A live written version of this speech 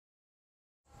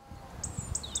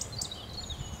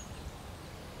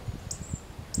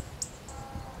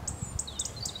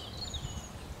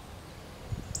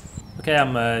Okay,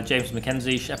 I'm James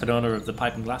Mackenzie, chef and owner of the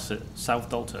Pipe and Glass at South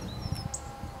Dalton.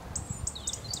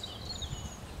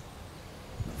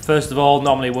 First of all,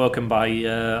 normally woken by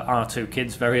our two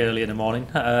kids very early in the morning,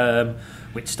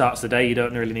 which starts the day. You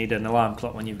don't really need an alarm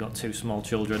clock when you've got two small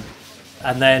children.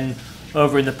 And then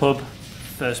over in the pub,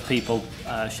 first people,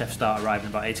 chefs start arriving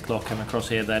about 8 o'clock, come across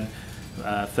here then.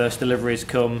 First deliveries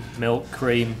come, milk,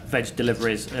 cream, veg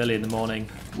deliveries early in the morning.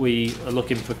 We are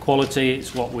looking for quality.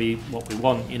 It's what we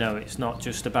want. You know, it's not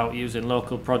just about using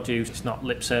local produce. It's not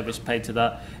lip service paid to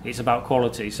that. It's about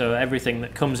quality. So everything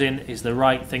that comes in is the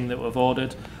right thing that we've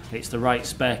ordered. It's the right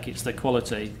spec. It's the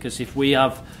quality. Because if we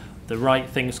have the right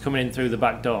things coming in through the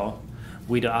back door,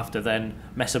 we don't have to then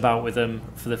mess about with them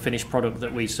for the finished product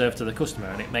that we serve to the customer.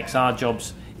 And it makes our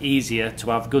jobs easier to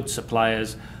have good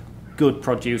suppliers, good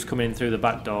produce coming in through the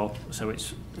back door, so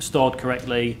it's stored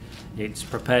correctly, it's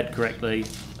prepared correctly,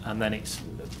 and then it's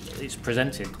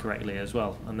presented correctly as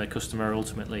well, and the customer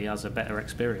ultimately has a better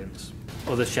experience.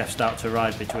 Other chefs start to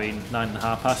arrive between 9 and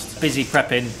past. Busy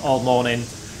prepping all morning.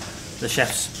 The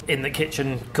chef's in the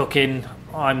kitchen cooking.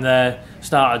 I'm there,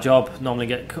 start a job, normally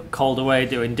get called away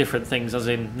doing different things, as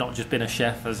in not just being a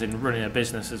chef, as in running a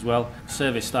business as well.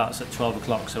 Service starts at 12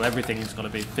 o'clock, so everything's got to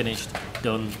be finished,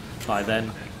 done by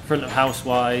then. Front of house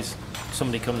wise,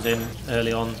 somebody comes in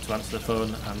early on to answer the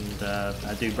phone, and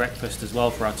I do breakfast as well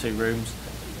for our 2 rooms.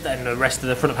 Then the rest of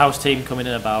the front of house team come in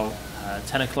at about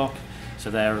 10 o'clock. So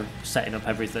they're setting up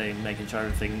everything, making sure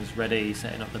everything's ready,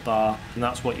 setting up the bar. And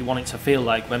that's what you want it to feel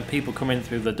like when people come in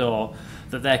through the door,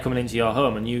 that they're coming into your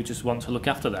home and you just want to look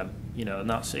after them, you know, and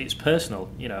it's personal,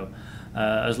 you know.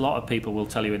 As a lot of people will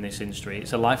tell you in this industry,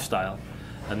 it's a lifestyle.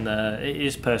 And it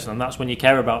is personal, and that's when you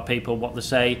care about people, what they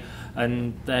say,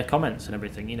 and their comments and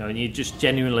everything, you know, and you just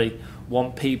genuinely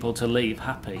want people to leave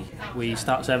happy. We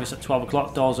start service at 12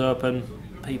 o'clock, doors open,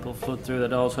 people flood through the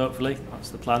doors, hopefully, that's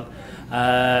the plan.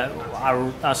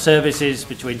 Our service is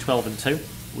between 12 and 2.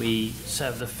 We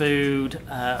serve the food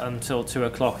until 2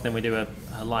 o'clock, then we do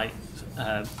a light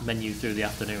menu through the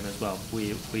afternoon as well.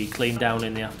 We clean down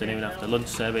in the afternoon after lunch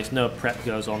service. No prep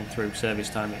goes on through service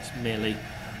time, it's merely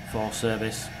for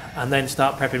service, and then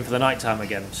start prepping for the night time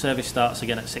again. Service starts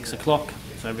again at 6 o'clock,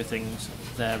 so everything's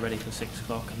there ready for 6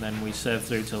 o'clock, and then we serve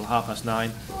through till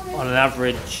 9:30. On an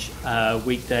average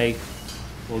weekday,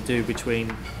 we'll do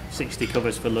between 60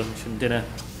 covers for lunch and dinner,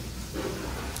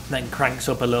 then cranks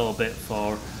up a little bit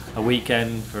for a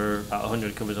weekend for about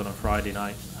 100 covers on a Friday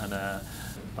night, and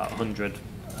about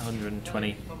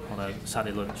 120 on a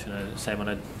Saturday lunch, and the same on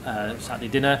a Saturday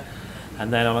dinner.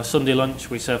 And then on a Sunday lunch,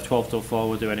 we serve 12 till 4.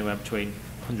 We'll do anywhere between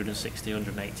 160,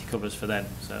 180 covers for them.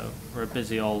 So we're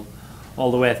busy all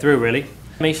the way through, really.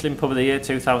 Michelin Pub of the Year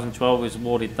 2012 was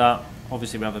awarded that.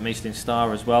 Obviously, we have a Michelin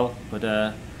star as well. But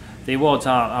the awards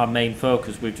aren't our main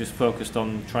focus. We've just focused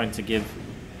on trying to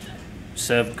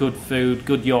serve good food,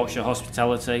 good Yorkshire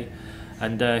hospitality,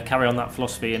 and carry on that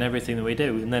philosophy in everything that we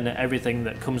do. And then everything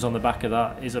that comes on the back of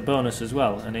that is a bonus as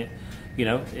well. And it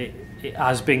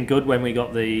has been good when we got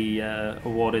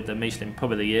awarded the Michelin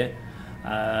Pub of the Year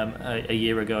a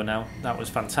year ago now. That was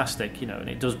fantastic, you know, and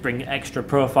it does bring extra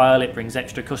profile, it brings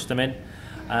extra custom in,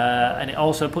 and it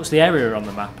also puts the area on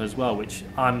the map as well, which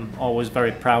I'm always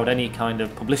very proud. Any kind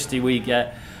of publicity we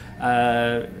get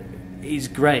is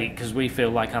great, because we feel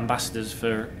like ambassadors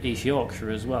for East Yorkshire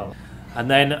as well. And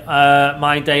then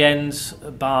my day ends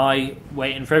by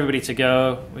waiting for everybody to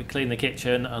go. We clean the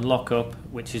kitchen and lock up,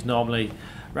 which is normally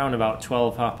around about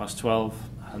 12, 12:30,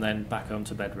 and then back home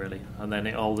to bed, really. And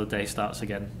then all the day starts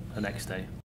again the next day.